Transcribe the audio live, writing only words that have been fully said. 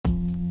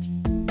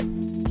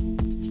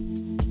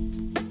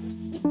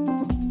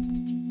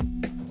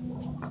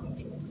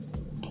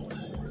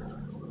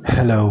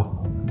Hello.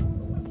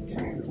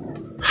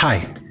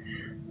 Hi.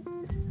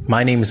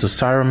 My name is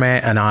Osarome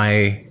and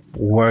I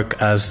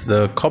work as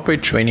the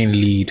corporate training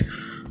lead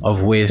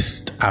of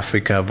West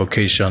Africa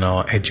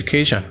Vocational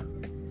Education.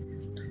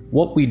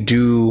 What we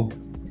do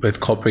with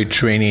corporate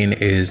training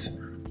is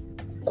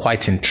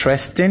quite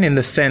interesting in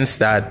the sense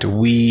that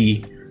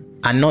we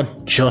are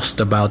not just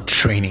about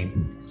training.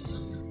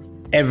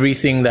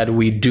 Everything that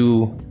we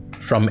do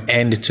from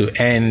end to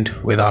end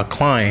with our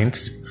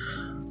clients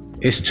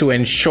is to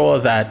ensure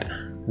that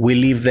we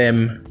leave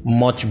them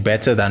much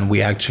better than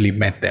we actually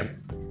met them.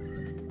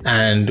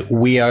 And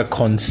we are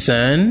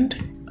concerned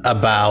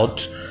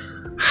about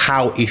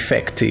how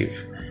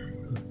effective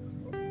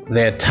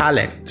their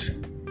talent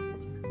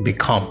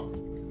become.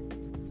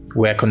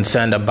 We're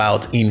concerned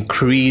about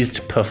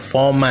increased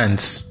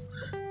performance,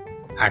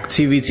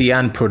 activity,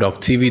 and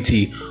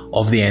productivity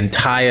of the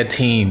entire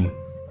team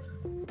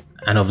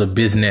and of the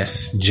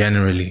business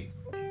generally.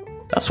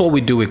 That's what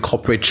we do with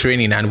corporate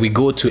training, and we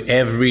go to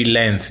every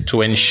length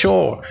to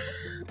ensure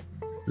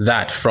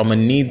that from a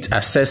needs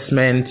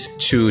assessment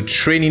to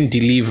training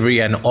delivery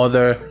and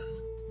other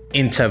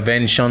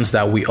interventions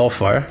that we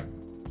offer,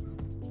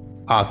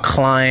 our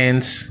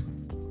clients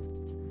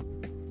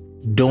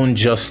don't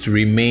just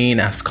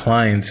remain as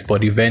clients,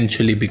 but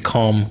eventually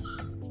become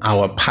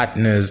our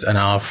partners and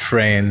our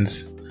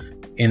friends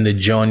in the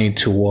journey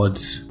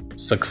towards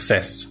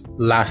success,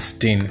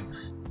 lasting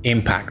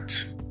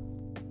impact.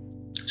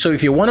 So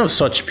if you're one of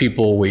such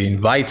people, we're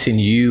inviting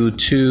you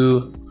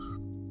to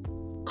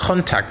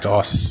contact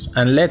us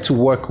and let's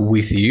work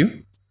with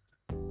you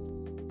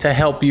to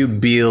help you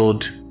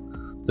build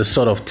the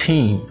sort of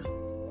team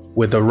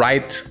with the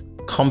right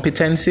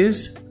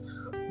competencies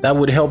that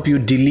would help you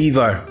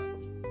deliver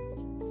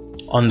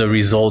on the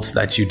results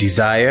that you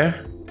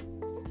desire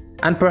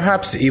and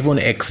perhaps even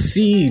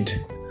exceed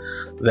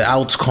the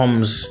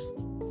outcomes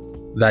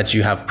that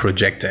you have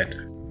projected.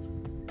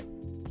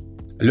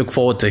 I look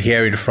forward to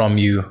hearing from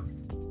you.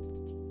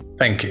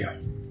 Thank you.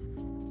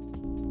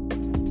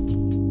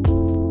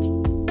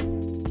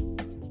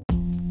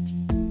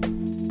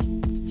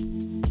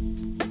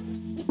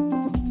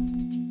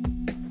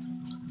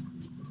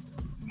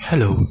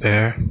 Hello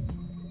there.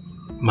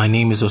 My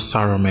name is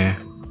Osarome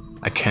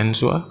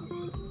Akenzua,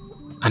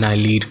 and I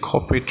lead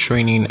corporate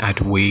training at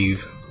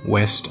WAVE,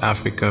 West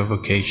Africa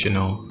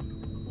Vocational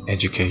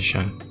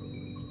Education.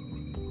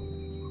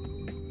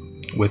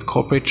 With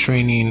corporate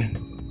training,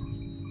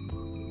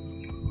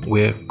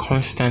 we're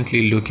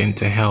constantly looking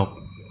to help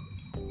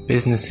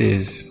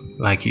businesses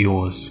like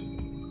yours.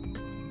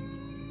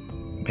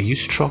 Are you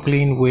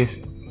struggling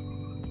with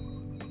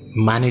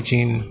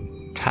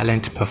managing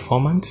talent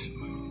performance?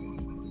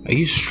 Are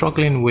you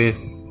struggling with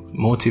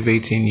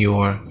motivating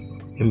your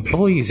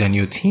employees and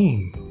your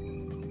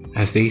team?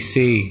 As they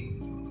say,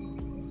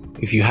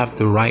 if you have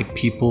the right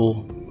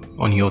people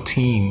on your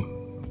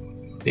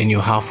team, then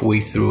you're halfway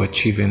through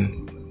achieving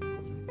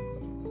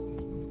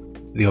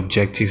the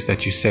objectives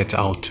that you set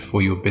out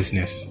for your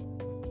business.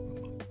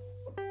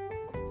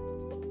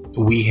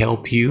 We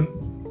help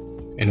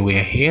you, and we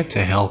are here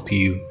to help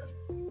you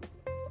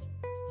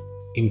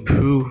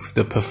improve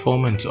the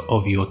performance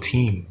of your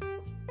team.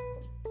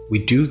 We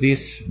do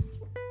this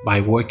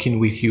by working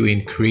with you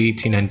in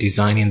creating and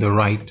designing the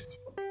right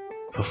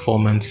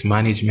performance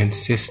management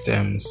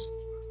systems,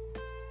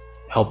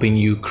 helping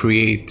you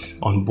create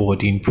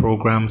onboarding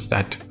programs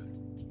that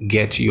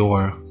get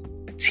your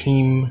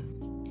team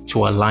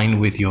to align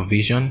with your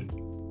vision.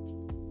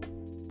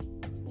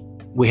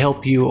 We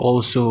help you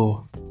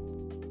also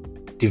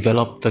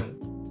develop the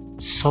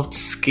soft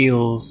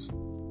skills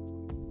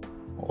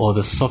or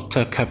the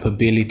softer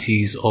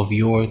capabilities of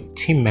your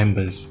team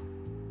members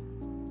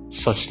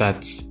such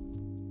that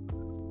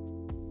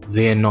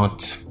they're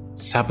not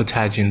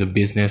sabotaging the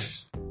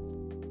business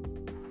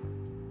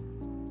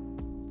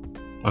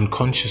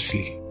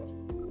unconsciously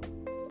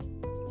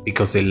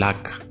because they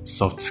lack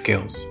soft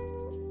skills.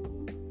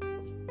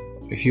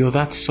 If you're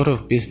that sort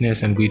of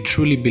business and we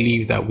truly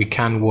believe that we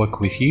can work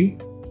with you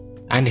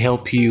and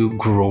help you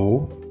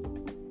grow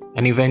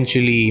and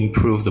eventually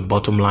improve the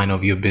bottom line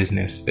of your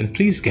business, then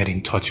please get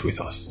in touch with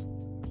us.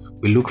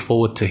 We look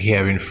forward to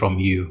hearing from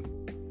you.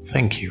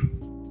 Thank you.